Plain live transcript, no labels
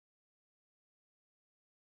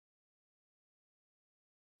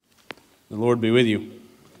The Lord be with you.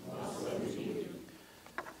 I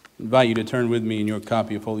invite you to turn with me in your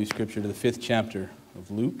copy of Holy Scripture to the 5th chapter of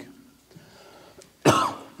Luke.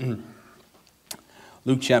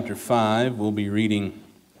 Luke chapter 5, we'll be reading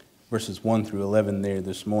verses 1 through 11 there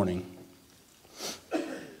this morning.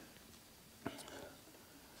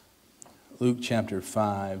 Luke chapter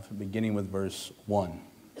 5, beginning with verse 1.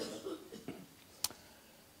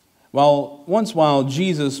 While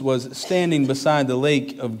Jesus was standing beside the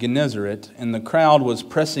lake of Gennesaret, and the crowd was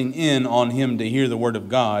pressing in on him to hear the word of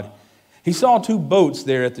God, he saw 2 boats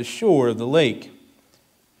there at the shore of the lake.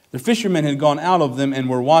 The fishermen had gone out of them and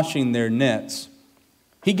were washing their nets.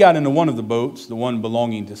 He got into one of the boats, the one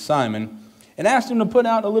belonging to Simon, and asked him to put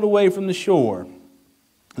out a little way from the shore.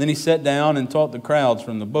 Then he sat down and taught the crowds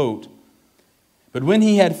from the boat. But when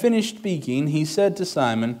he had finished speaking, he said to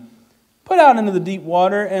Simon, "Put out into the deep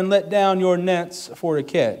water and let down your nets for a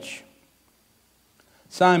catch."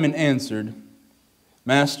 Simon answered,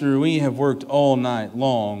 "Master, we have worked all night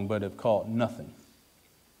long, but have caught nothing.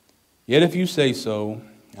 Yet if you say so,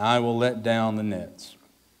 I will let down the nets."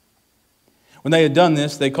 When they had done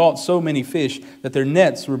this, they caught so many fish that their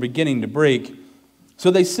nets were beginning to break. So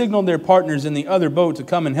they signaled their partners in the other boat to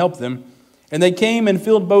come and help them. And they came and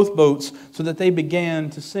filled both boats so that they began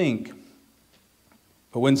to sink.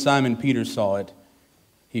 But when Simon Peter saw it,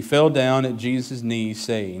 he fell down at Jesus' knees,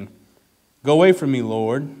 saying, "Go away from me,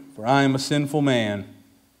 Lord, for I am a sinful man."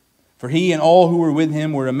 For he and all who were with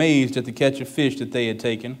him were amazed at the catch of fish that they had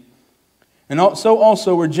taken. And so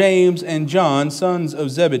also were James and John, sons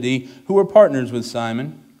of Zebedee, who were partners with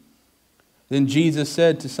Simon. Then Jesus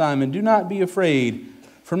said to Simon, "Do not be afraid.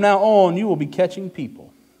 From now on you will be catching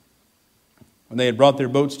people." When they had brought their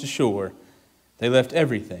boats to shore, they left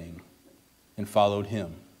everything and followed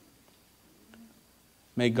him.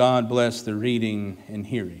 May God bless the reading and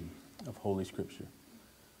hearing of Holy Scripture.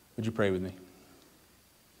 Would you pray with me?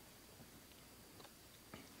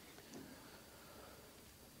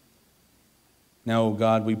 Now, O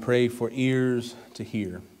God, we pray for ears to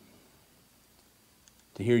hear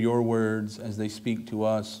your words as they speak to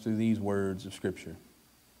us through these words of Scripture.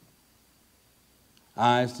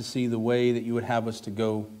 Eyes to see the way that you would have us to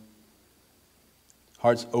go.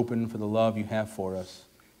 Hearts open for the love you have for us.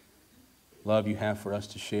 Love you have for us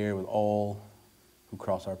to share with all who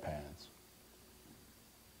cross our paths.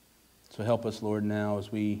 So help us, Lord, now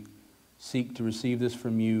as we seek to receive this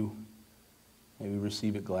from you. May we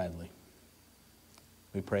receive it gladly.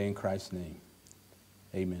 We pray in Christ's name.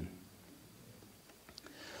 Amen.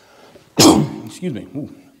 Excuse me.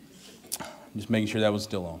 Ooh. Just making sure that was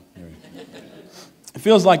still on. There we go. It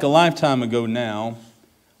feels like a lifetime ago now,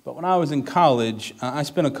 but when I was in college, I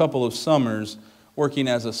spent a couple of summers working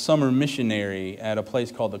as a summer missionary at a place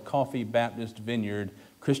called the Coffee Baptist Vineyard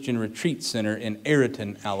Christian Retreat Center in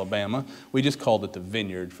Ayrton, Alabama. We just called it the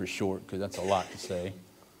Vineyard for short because that's a lot to say.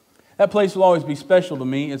 That place will always be special to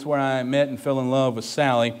me. It's where I met and fell in love with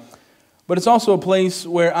Sally. But it's also a place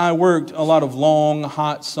where I worked a lot of long,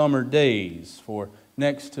 hot summer days for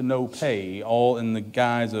next to no pay, all in the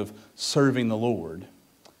guise of serving the Lord.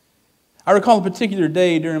 I recall a particular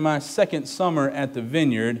day during my second summer at the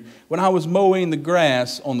vineyard when I was mowing the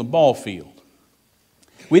grass on the ball field.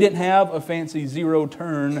 We didn't have a fancy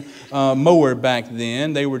zero-turn mower back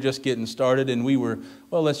then. They were just getting started, and we were,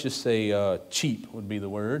 well, let's just say cheap would be the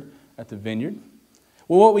word at the vineyard.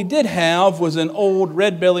 Well, what we did have was an old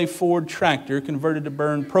red belly Ford tractor converted to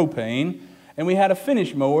burn propane, and we had a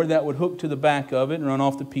finish mower that would hook to the back of it and run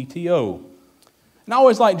off the PTO. And I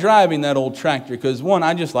always liked driving that old tractor because, one,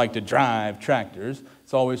 I just like to drive tractors.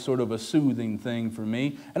 It's always sort of a soothing thing for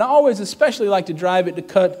me. And I always especially like to drive it to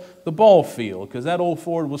cut the ball field because that old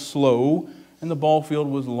Ford was slow and the ball field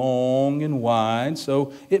was long and wide,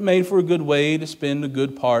 so it made for a good way to spend a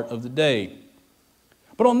good part of the day.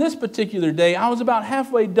 But on this particular day, I was about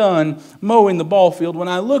halfway done mowing the ball field when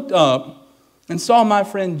I looked up and saw my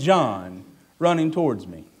friend John running towards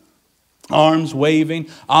me. Arms waving,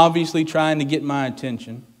 obviously trying to get my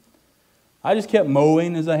attention. I just kept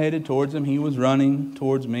mowing as I headed towards him. He was running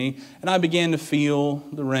towards me, and I began to feel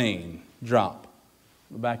the rain drop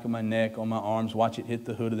on the back of my neck, on my arms, watch it hit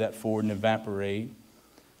the hood of that Ford and evaporate.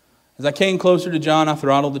 As I came closer to John, I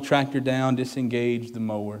throttled the tractor down, disengaged the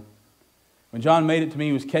mower. When John made it to me,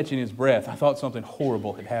 he was catching his breath. I thought something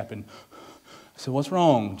horrible had happened. I said, "What's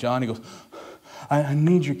wrong, John?" He goes, I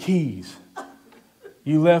need your keys.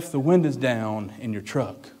 You left the windows down in your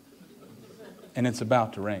truck, and it's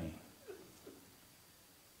about to rain."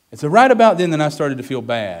 It's right about then that I started to feel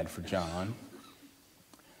bad for John.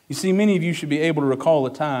 You see, many of you should be able to recall a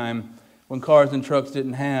time when cars and trucks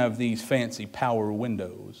didn't have these fancy power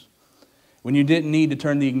windows. When you didn't need to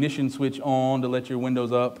turn the ignition switch on to let your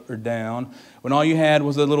windows up or down. When all you had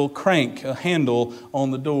was a little crank, a handle on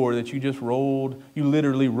the door that you just rolled. You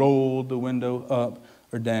literally rolled the window up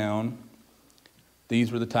or down.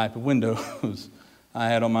 These were the type of windows I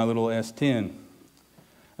had on my little S10.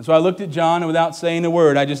 And so I looked at John, and without saying a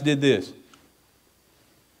word, I just did this.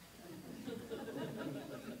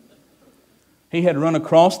 He had run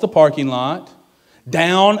across the parking lot,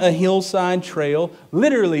 down a hillside trail,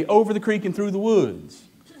 literally over the creek and through the woods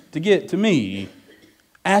to get to me,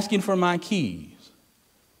 asking for my keys.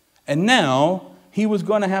 And now he was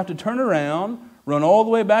going to have to turn around, run all the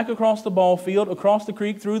way back across the ball field, across the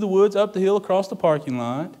creek, through the woods, up the hill, across the parking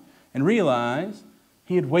lot, and realize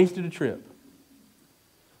he had wasted a trip.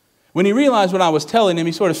 When he realized what I was telling him,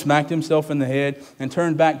 he sort of smacked himself in the head and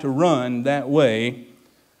turned back to run that way.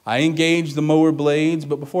 I engaged the mower blades,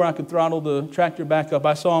 but before I could throttle the tractor back up,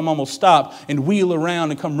 I saw him almost stop and wheel around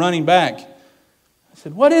and come running back. I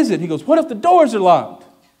said, "What is it?" He goes, "What if the doors are locked?"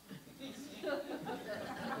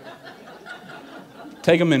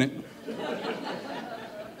 Take a minute.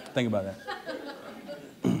 Think about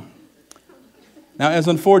that. Now, as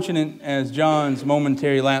unfortunate as John's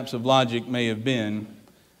momentary lapse of logic may have been,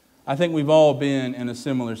 I think we've all been in a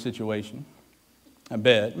similar situation. I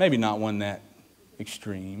bet. Maybe not one that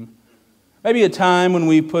extreme. Maybe a time when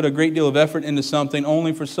we put a great deal of effort into something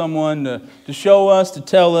only for someone to show us, to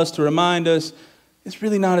tell us, to remind us, it's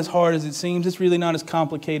really not as hard as it seems. It's really not as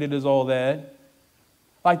complicated as all that.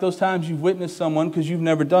 Like those times you've witnessed someone, because you've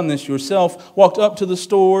never done this yourself, walked up to the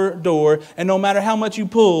store door, and no matter how much you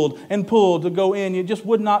pulled and pulled to go in, it just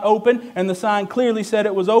would not open, and the sign clearly said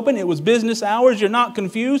it was open. It was business hours. You're not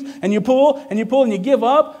confused, and you pull and you pull and you give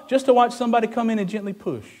up just to watch somebody come in and gently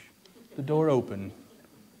push the door open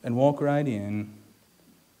and walk right in.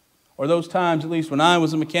 Or those times, at least when I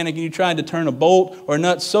was a mechanic, and you tried to turn a bolt or a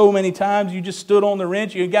nut so many times, you just stood on the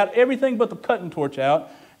wrench, you got everything but the cutting torch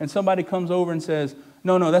out, and somebody comes over and says,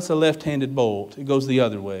 no, that's a left-handed bolt. It goes the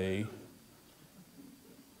other way.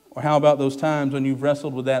 Or how about those times when you've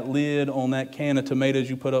wrestled with that lid on that can of tomatoes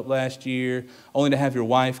you put up last year, only to have your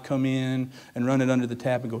wife come in and run it under the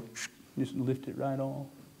tap and go, just lift it right off?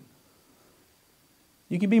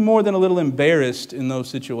 You can be more than a little embarrassed in those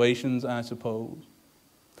situations, I suppose.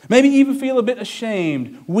 Maybe even feel a bit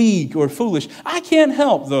ashamed, weak, or foolish. I can't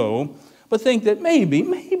help, though, but think that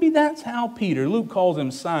maybe that's how Peter, Luke calls him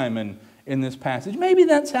Simon in this passage, maybe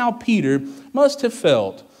that's how Peter must have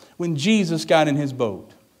felt when Jesus got in his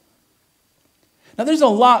boat. Now, there's a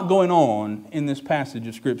lot going on in this passage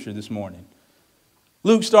of Scripture this morning.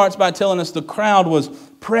 Luke starts by telling us the crowd was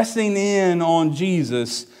pressing in on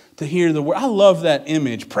Jesus to hear the word. I love that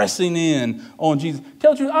image, pressing in on Jesus.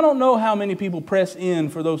 Tell the truth, I don't know how many people press in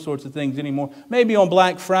for those sorts of things anymore. Maybe on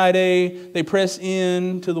Black Friday, they press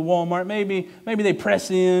in to the Walmart. Maybe they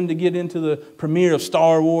press in to get into the premiere of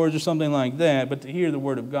Star Wars or something like that. But to hear the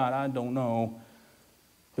word of God, I don't know.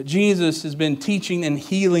 But Jesus has been teaching and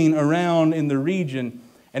healing around in the region,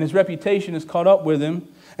 and his reputation has caught up with him.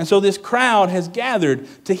 And so this crowd has gathered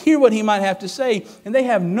to hear what he might have to say, and they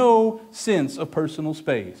have no sense of personal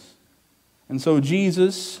space. And so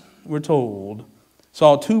Jesus, we're told,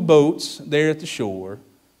 saw two boats there at the shore.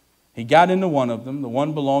 He got into one of them, the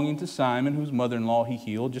one belonging to Simon, whose mother-in-law he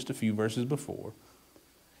healed just a few verses before.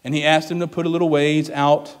 And he asked him to put a little ways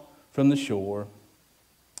out from the shore.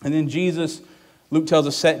 And then Jesus, Luke tells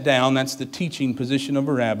us, sat down. That's the teaching position of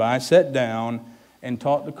a rabbi. Sat down and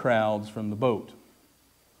taught the crowds from the boat.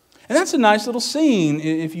 And that's a nice little scene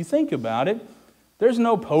if you think about it. There's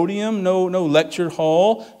no podium, no lecture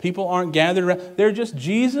hall. People aren't gathered around. They're just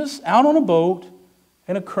Jesus out on a boat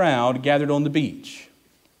and a crowd gathered on the beach.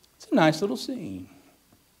 It's a nice little scene.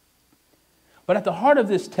 But at the heart of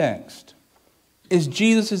this text is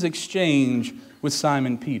Jesus' exchange with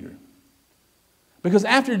Simon Peter. Because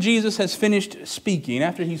after Jesus has finished speaking,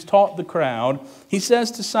 after he's taught the crowd, he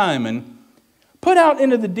says to Simon, "Put out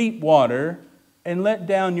into the deep water and let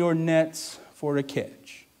down your nets for a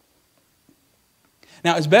catch."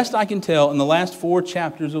 Now, as best I can tell, in the last 4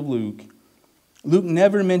 chapters of Luke, Luke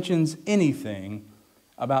never mentions anything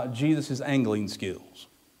about Jesus' angling skills.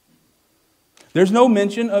 There's no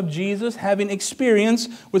mention of Jesus having experience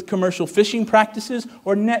with commercial fishing practices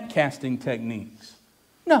or net casting techniques.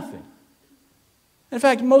 Nothing. In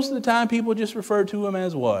fact, most of the time, people just refer to him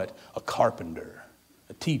as what? A carpenter,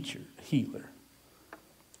 a teacher, a healer.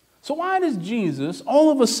 So why does Jesus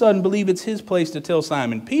all of a sudden believe it's his place to tell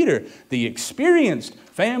Simon Peter, the experienced,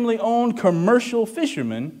 family-owned commercial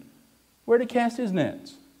fisherman, where to cast his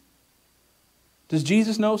nets? Does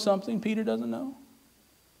Jesus know something Peter doesn't know?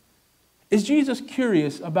 Is Jesus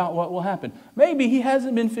curious about what will happen? Maybe he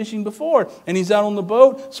hasn't been fishing before and he's out on the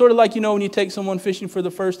boat, sort of like, when you take someone fishing for the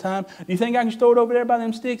first time. Do you think I can throw it over there by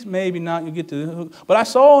them sticks? Maybe not. You'll get to the hook. But I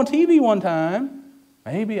saw on TV one time.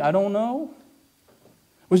 Maybe. I don't know.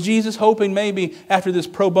 Was Jesus hoping maybe after this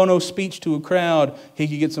pro bono speech to a crowd, he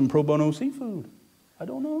could get some pro bono seafood? I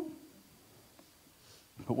don't know.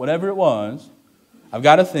 But whatever it was, I've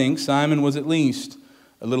got to think Simon was at least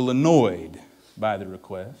a little annoyed by the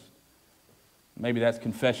request. Maybe that's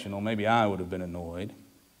confessional. Maybe I would have been annoyed.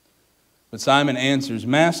 But Simon answers,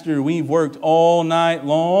 Master, we've worked all night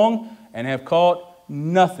long and have caught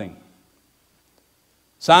nothing.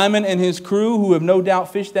 Simon and his crew, who have no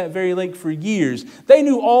doubt fished that very lake for years, they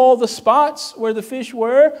knew all the spots where the fish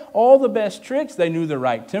were, all the best tricks. They knew the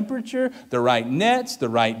right temperature, the right nets, the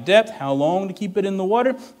right depth, how long to keep it in the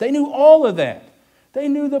water. They knew all of that. They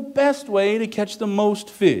knew the best way to catch the most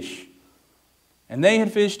fish. And they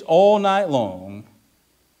had fished all night long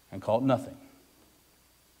and caught nothing.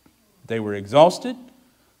 They were exhausted,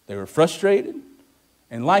 they were frustrated,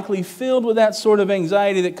 and likely filled with that sort of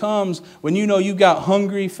anxiety that comes when you know you've got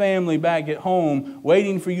hungry family back at home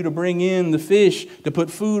waiting for you to bring in the fish to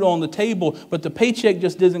put food on the table, but the paycheck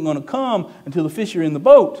just isn't going to come until the fish are in the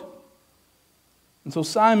boat. And so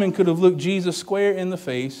Simon could have looked Jesus square in the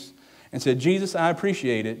face and said, Jesus, I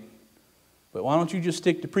appreciate it, but why don't you just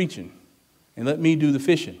stick to preaching and let me do the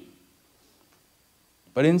fishing?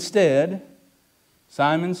 But instead,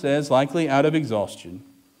 Simon says, likely out of exhaustion,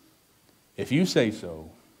 if you say so,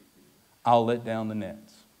 I'll let down the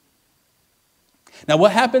nets. Now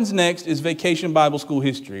what happens next is Vacation Bible School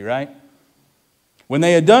history, right? When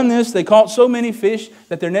they had done this, they caught so many fish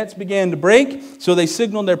that their nets began to break. So they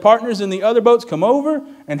signaled their partners in the other boats, come over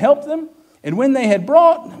and help them. And when they had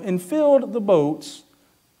brought and filled the boats,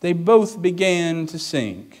 they both began to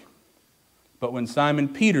sink. But when Simon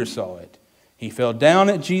Peter saw it, he fell down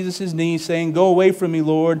at Jesus' knees, saying, Go away from me,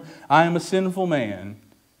 Lord, I am a sinful man.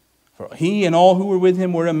 For he and all who were with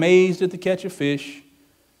him were amazed at the catch of fish.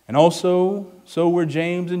 And also, so were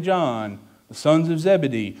James and John, the sons of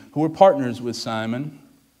Zebedee, who were partners with Simon.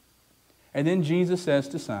 And then Jesus says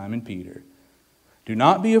to Simon Peter, Do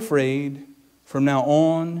not be afraid. From now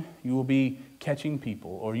on, you will be catching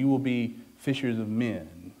people, or you will be fishers of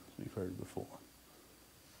men, as we've heard before.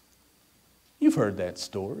 You've heard that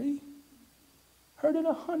story. Heard it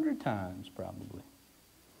 100 times, probably.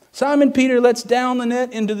 Simon Peter lets down the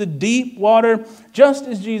net into the deep water, just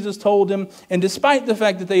as Jesus told him. And despite the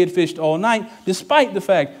fact that they had fished all night, despite the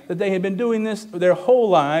fact that they had been doing this their whole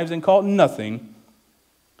lives and caught nothing,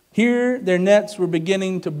 here their nets were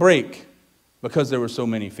beginning to break because there were so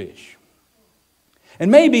many fish. And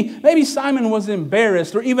maybe Simon was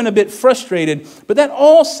embarrassed or even a bit frustrated, but that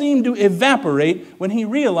all seemed to evaporate when he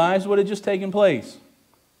realized what had just taken place.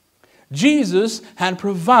 Jesus had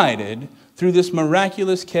provided through this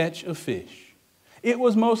miraculous catch of fish. It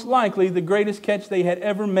was most likely the greatest catch they had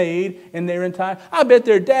ever made in their entire... I bet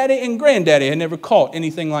their daddy and granddaddy had never caught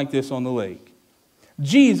anything like this on the lake.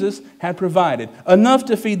 Jesus had provided enough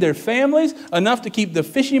to feed their families, enough to keep the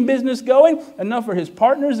fishing business going, enough for his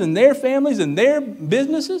partners and their families and their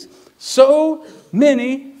businesses. So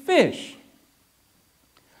many fish.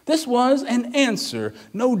 This was an answer,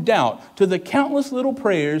 no doubt, to the countless little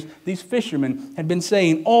prayers these fishermen had been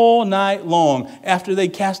saying all night long after they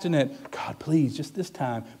cast a net. God, please, just this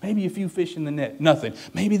time, maybe a few fish in the net, nothing.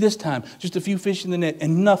 Maybe this time, just a few fish in the net,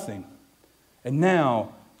 and nothing. And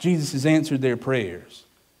now, Jesus has answered their prayers.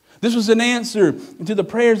 This was an answer to the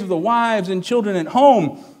prayers of the wives and children at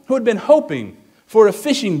home who had been hoping for a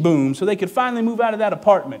fishing boom so they could finally move out of that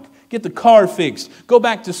apartment, get the car fixed, go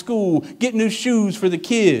back to school, get new shoes for the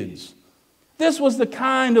kids. This was the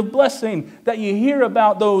kind of blessing that you hear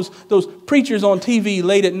about those preachers on TV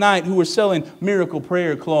late at night who were selling miracle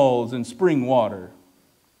prayer cloths and spring water.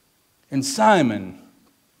 And Simon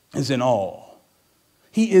is in awe.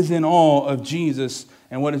 He is in awe of Jesus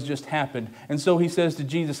and what has just happened. And so he says to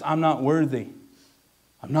Jesus, I'm not worthy.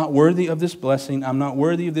 I'm not worthy of this blessing. I'm not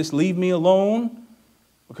worthy of this. Leave me alone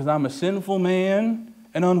because I'm a sinful man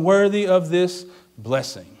and unworthy of this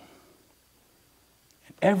blessing.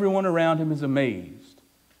 And everyone around him is amazed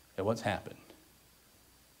at what's happened.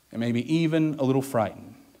 And maybe even a little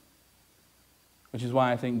frightened. Which is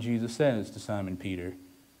why I think Jesus says to Simon Peter,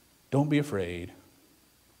 don't be afraid.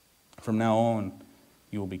 From now on,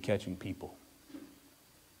 you will be catching people.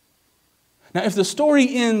 Now, if the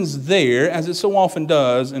story ends there, as it so often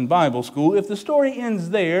does in Bible school, if the story ends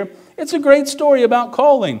there, it's a great story about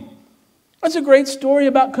calling. It's a great story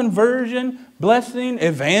about conversion, blessing,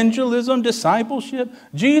 evangelism, discipleship.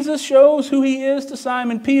 Jesus shows who he is to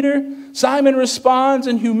Simon Peter. Simon responds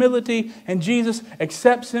in humility, and Jesus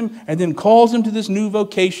accepts him and then calls him to this new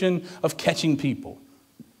vocation of catching people.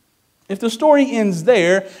 If the story ends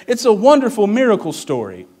there, it's a wonderful miracle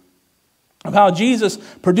story of how Jesus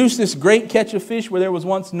produced this great catch of fish where there was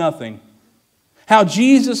once nothing. How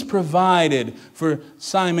Jesus provided for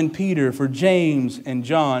Simon Peter, for James and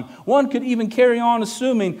John. One could even carry on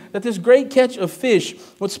assuming that this great catch of fish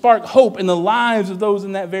would spark hope in the lives of those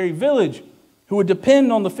in that very village who would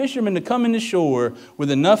depend on the fishermen to come into shore with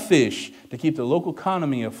enough fish to keep the local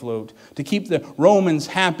economy afloat, to keep the Romans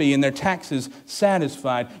happy and their taxes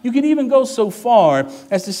satisfied. You could even go so far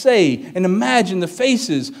as to say and imagine the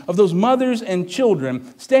faces of those mothers and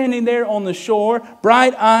children standing there on the shore,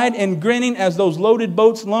 bright-eyed and grinning as those loaded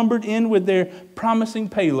boats lumbered in with their promising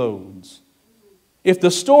payloads. If the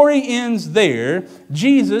story ends there,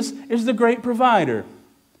 Jesus is the great provider.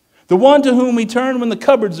 The one to whom we turn when the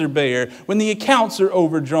cupboards are bare, when the accounts are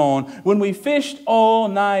overdrawn, when we fished all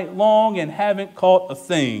night long and haven't caught a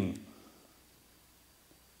thing.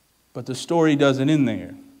 But the story doesn't end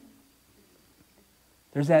there.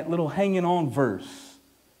 There's that little hanging on verse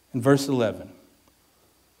in verse 11.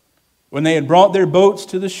 When they had brought their boats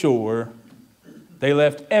to the shore, they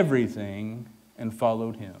left everything and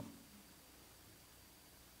followed him.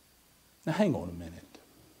 Now hang on a minute.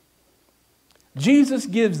 Jesus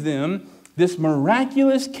gives them this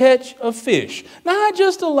miraculous catch of fish. Not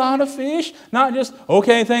just a lot of fish. Not just,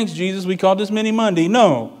 okay, thanks, Jesus, we caught this many Monday.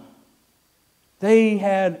 No. They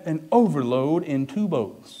had an overload in 2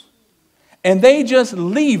 boats. And they just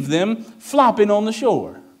leave them flopping on the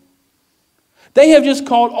shore. They have just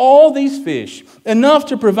caught all these fish, enough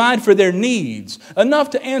to provide for their needs,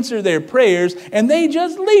 enough to answer their prayers, and they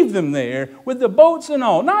just leave them there with the boats and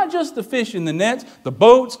all. Not just the fish in the nets, the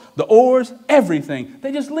boats, the oars, everything.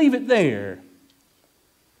 They just leave it there.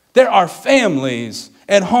 There are families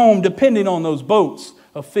at home depending on those boats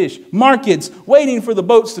of fish. Markets waiting for the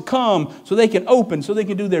boats to come so they can open, so they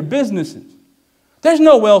can do their businesses. There's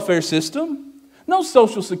no welfare system, no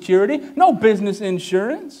social security, no business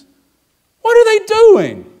insurance. What are they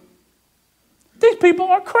doing? These people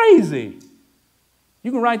are crazy.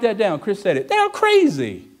 You can write that down. Chris said it. They are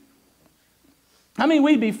crazy. I mean,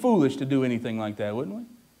 we'd be foolish to do anything like that, wouldn't we?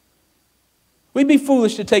 We'd be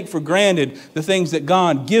foolish to take for granted the things that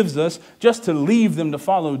God gives us just to leave them to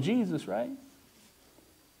follow Jesus, right?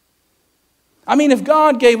 I mean, if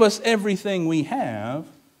God gave us everything we have,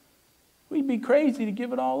 we'd be crazy to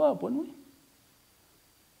give it all up, wouldn't we?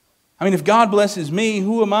 I mean, if God blesses me,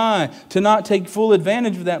 who am I to not take full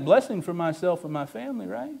advantage of that blessing for myself and my family,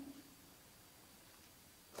 right?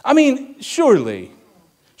 I mean, surely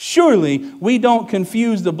we don't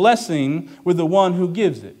confuse the blessing with the one who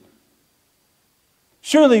gives it.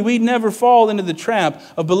 Surely we'd never fall into the trap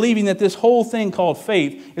of believing that this whole thing called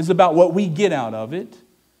faith is about what we get out of it.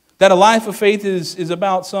 That a life of faith is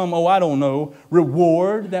about some,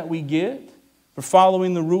 reward that we get for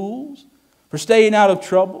following the rules, for staying out of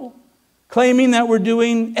trouble, claiming that we're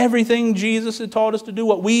doing everything Jesus had taught us to do,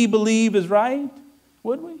 what we believe is right,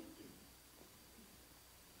 would we?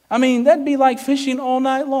 I mean, that'd be like fishing all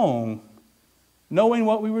night long, knowing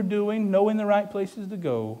what we were doing, knowing the right places to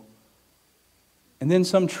go, and then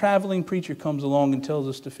some traveling preacher comes along and tells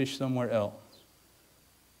us to fish somewhere else.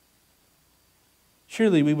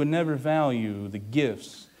 Surely we would never value the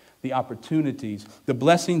gifts, the opportunities, the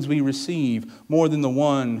blessings we receive more than the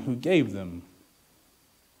one who gave them,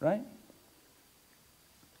 right?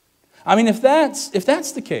 I mean, if that's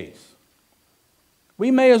the case, we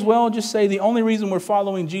may as well just say the only reason we're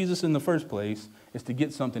following Jesus in the first place is to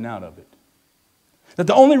get something out of it. That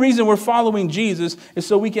the only reason we're following Jesus is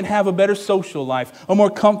so we can have a better social life, a more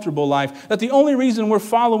comfortable life. That the only reason we're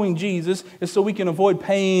following Jesus is so we can avoid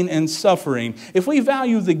pain and suffering. If we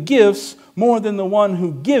value the gifts more than the one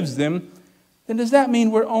who gives them, then does that mean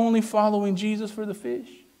we're only following Jesus for the fish?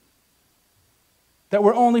 That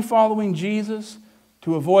we're only following Jesus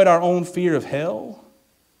to avoid our own fear of hell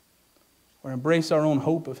or embrace our own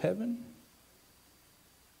hope of heaven?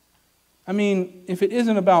 I mean, if it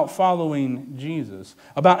isn't about following Jesus,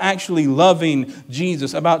 about actually loving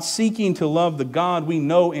Jesus, about seeking to love the God we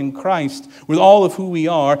know in Christ with all of who we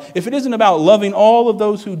are, if it isn't about loving all of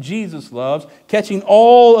those who Jesus loves, catching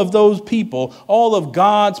all of those people, all of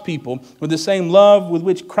God's people, with the same love with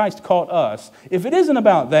which Christ caught us, if it isn't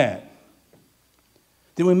about that,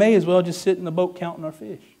 then we may as well just sit in the boat counting our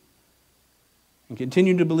fish and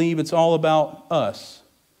continue to believe it's all about us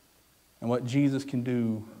and what Jesus can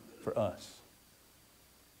do for us.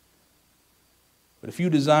 But if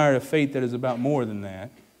you desire a faith that is about more than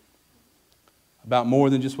that, about more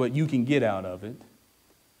than just what you can get out of it,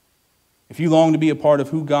 if you long to be a part of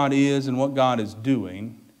who God is and what God is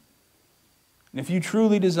doing, and if you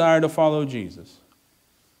truly desire to follow Jesus,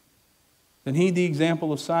 then heed the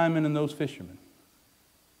example of Simon and those fishermen.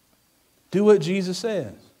 Do what Jesus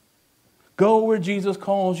says. Go where Jesus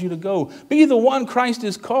calls you to go. Be the one Christ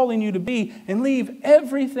is calling you to be, and leave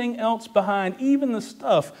everything else behind, even the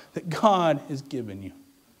stuff that God has given you.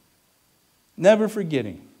 Never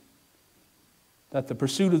forgetting that the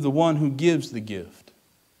pursuit of the one who gives the gift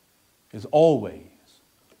is always,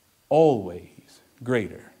 always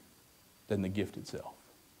greater than the gift itself.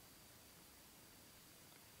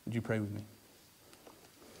 Would you pray with me?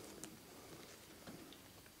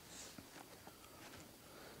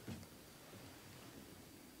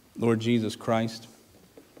 Lord Jesus Christ,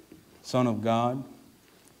 Son of God,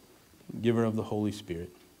 giver of the Holy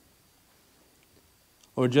Spirit.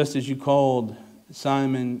 Lord, just as you called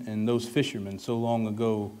Simon and those fishermen so long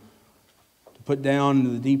ago to put down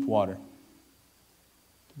into the deep water,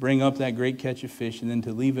 to bring up that great catch of fish, and then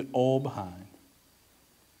to leave it all behind,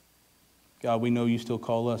 God, we know you still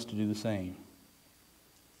call us to do the same.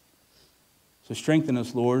 So strengthen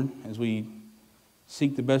us, Lord, as we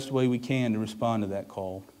seek the best way we can to respond to that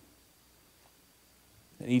call.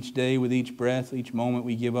 That each day, with each breath, each moment,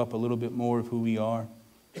 we give up a little bit more of who we are,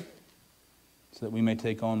 so that we may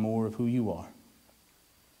take on more of who you are.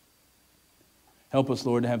 Help us,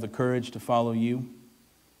 Lord, to have the courage to follow you,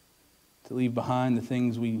 to leave behind the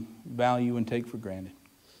things we value and take for granted,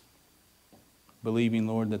 believing,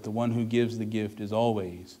 Lord, that the one who gives the gift is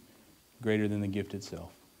always greater than the gift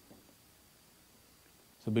itself.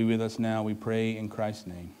 So be with us now, we pray in Christ's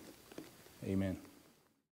name. Amen.